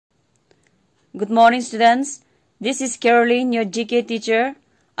Good morning, students. This is Caroline, your GK teacher.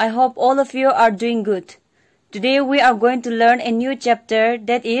 I hope all of you are doing good. Today we are going to learn a new chapter,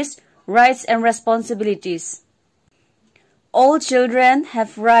 that is rights and responsibilities. All children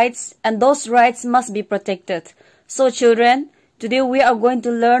have rights and those rights must be protected. So children, today we are going to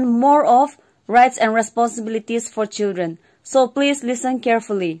learn more of rights and responsibilities for children. So please listen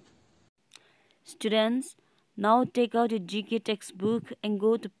carefully. Students, now take out your GK textbook and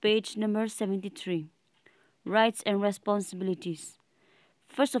go to page number 73. Rights and responsibilities.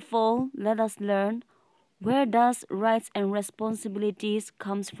 First of all, let us learn where does rights and responsibilities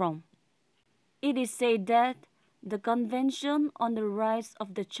comes from. It is said that the Convention on the Rights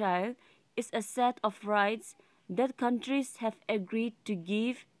of the Child is a set of rights that countries have agreed to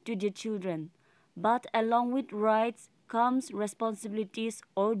give to their children, but along with rights comes responsibilities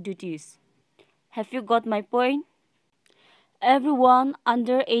or duties. Have you got my point? Everyone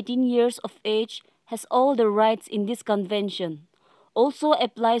under 18 years of age has all the rights in this convention. Also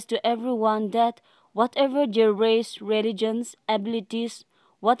applies to everyone that whatever their race, religions, abilities,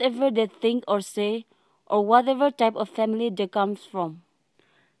 whatever they think or say, or whatever type of family they come from.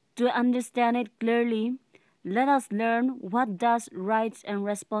 To understand it clearly, let us learn what does rights and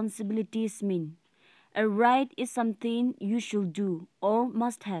responsibilities mean. A right is something you should do or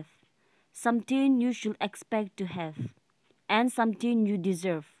must have, something you should expect to have, and something you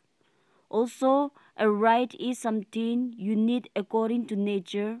deserve. Also, a right is something you need according to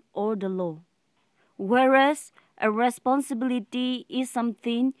nature or the law. Whereas a responsibility is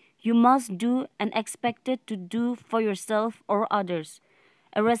something you must do and expected to do for yourself or others.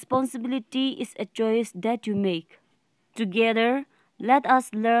 A responsibility is a choice that you make. Together, let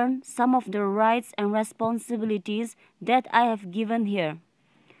us learn some of the rights and responsibilities that I have given here.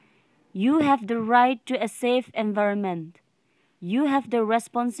 You have the right to a safe environment. You have the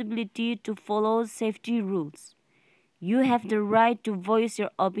responsibility to follow safety rules. You have the right to voice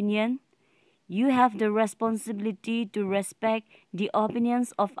your opinion. You have the responsibility to respect the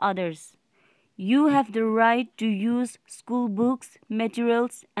opinions of others. You have the right to use school books,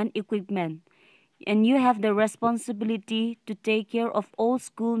 materials, and equipment. And you have the responsibility to take care of all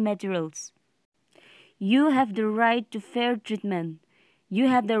school materials. You have the right to fair treatment. You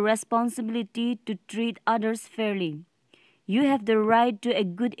have the responsibility to treat others fairly. You have the right to a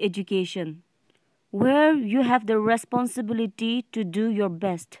good education, where you have the responsibility to do your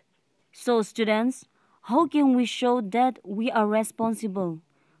best. So students, how can we show that we are responsible?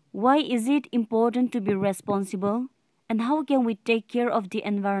 Why is it important to be responsible? And how can we take care of the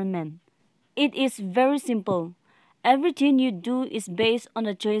environment? It is very simple. Everything you do is based on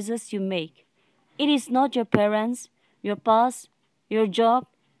the choices you make. It is not your parents, your past, your job,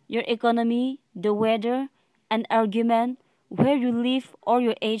 your economy, the weather, an argument, where you live, or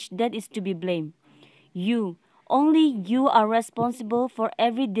your age that is to be blamed. Only you are responsible for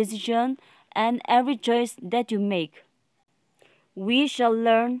every decision and every choice that you make. We shall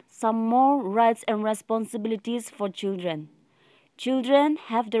learn some more rights and responsibilities for children. Children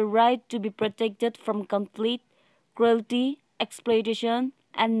have the right to be protected from conflict, cruelty, exploitation,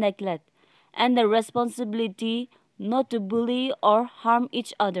 and neglect, and the responsibility not to bully or harm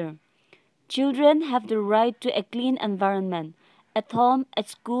each other. Children have the right to a clean environment, at home, at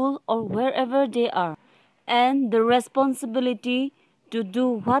school, or wherever they are, and the responsibility to do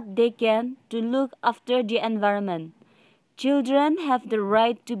what they can to look after the environment. Children have the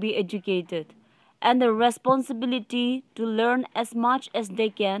right to be educated, and the responsibility to learn as much as they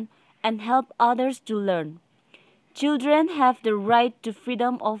can and help others to learn. Children have the right to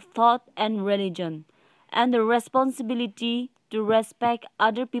freedom of thought and religion, and the responsibility to respect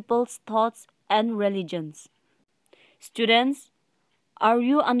other people's thoughts and religions. Students, are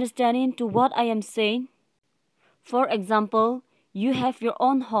you understanding to what I am saying? For example, you have your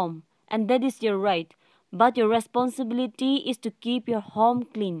own home, and that is your right, but your responsibility is to keep your home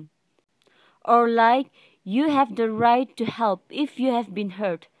clean. Or like, you have the right to help if you have been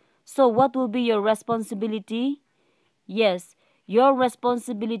hurt. So what will be your responsibility? Yes, your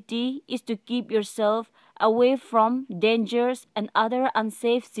responsibility is to keep yourself away from dangers and other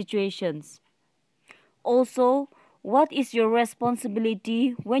unsafe situations. Also, what is your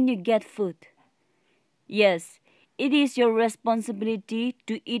responsibility when you get food? Yes, it is your responsibility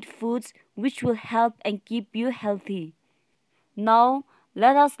to eat foods which will help and keep you healthy. Now,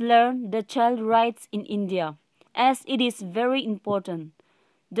 let us learn the child rights in India, as it is very important.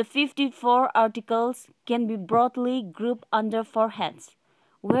 The 54 articles can be broadly grouped under 4 heads,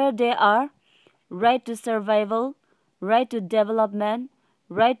 where they are right to survival, right to development,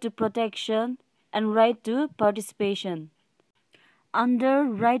 right to protection, and right to participation. under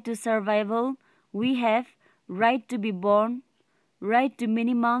right to survival, we have right to be born, right to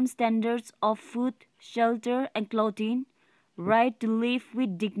minimum standards of food, shelter, and clothing, right to live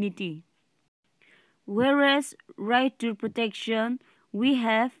with dignity. Whereas right to protection, we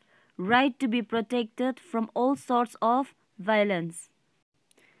have right to be protected from all sorts of violence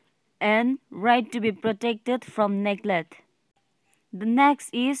and right to be protected from neglect. The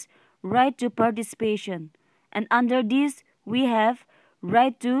next is right to participation, and under this we have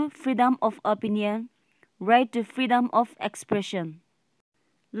right to freedom of opinion, right to freedom of expression.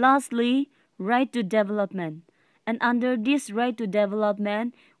 Lastly, right to development, and under this right to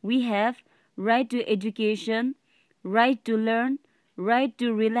development we have right to education, right to learn, right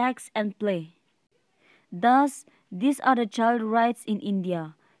to relax and play. Thus, these are the child rights in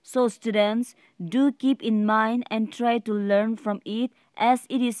India. So students, do keep in mind and try to learn from it as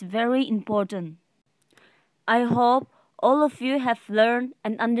it is very important. I hope all of you have learned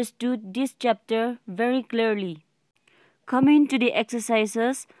and understood this chapter very clearly. Coming to the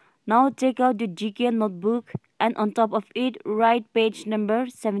exercises, now take out the GK notebook and on top of it write page number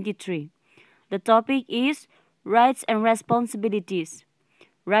 73. The topic is rights and responsibilities.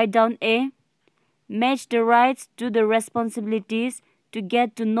 Write down A. Match the rights to the responsibilities to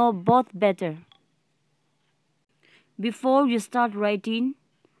get to know both better. Before you start writing,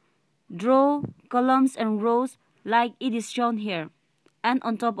 draw columns and rows like it is shown here. And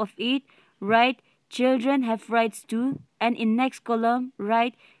on top of it, write children have rights too, and in next column,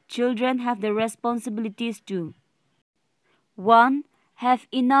 write children have the responsibilities too. 1. Have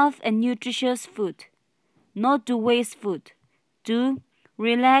enough and nutritious food. Not to waste food. 2.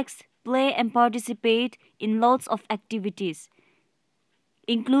 Relax, play and participate in lots of activities.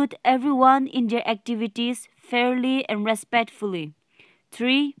 Include everyone in their activities fairly and respectfully.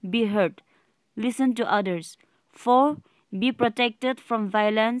 3. Be heard. Listen to others. 4. Be protected from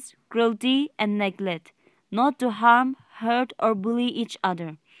violence, cruelty, and neglect. Not to harm, hurt, or bully each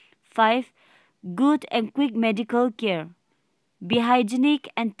other. 5. Good and quick medical care. Be hygienic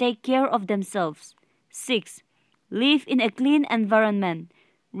and take care of themselves. 6. Live in a clean environment.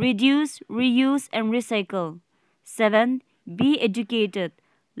 Reduce, reuse, and recycle. 7. Be educated.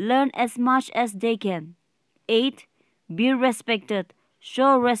 Learn as much as they can. 8. Be respected.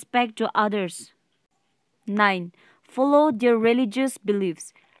 Show respect to others. 9. Follow their religious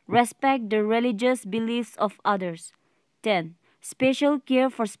beliefs. Respect the religious beliefs of others. 10. Special care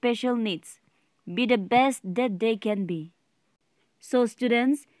for special needs. Be the best that they can be. So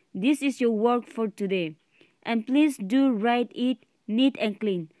students, this is your work for today. And please do write it neat and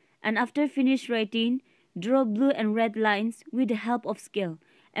clean. And after finish writing, draw blue and red lines with the help of scale.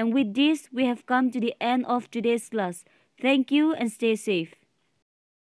 And with this, we have come to the end of today's class. Thank you and stay safe.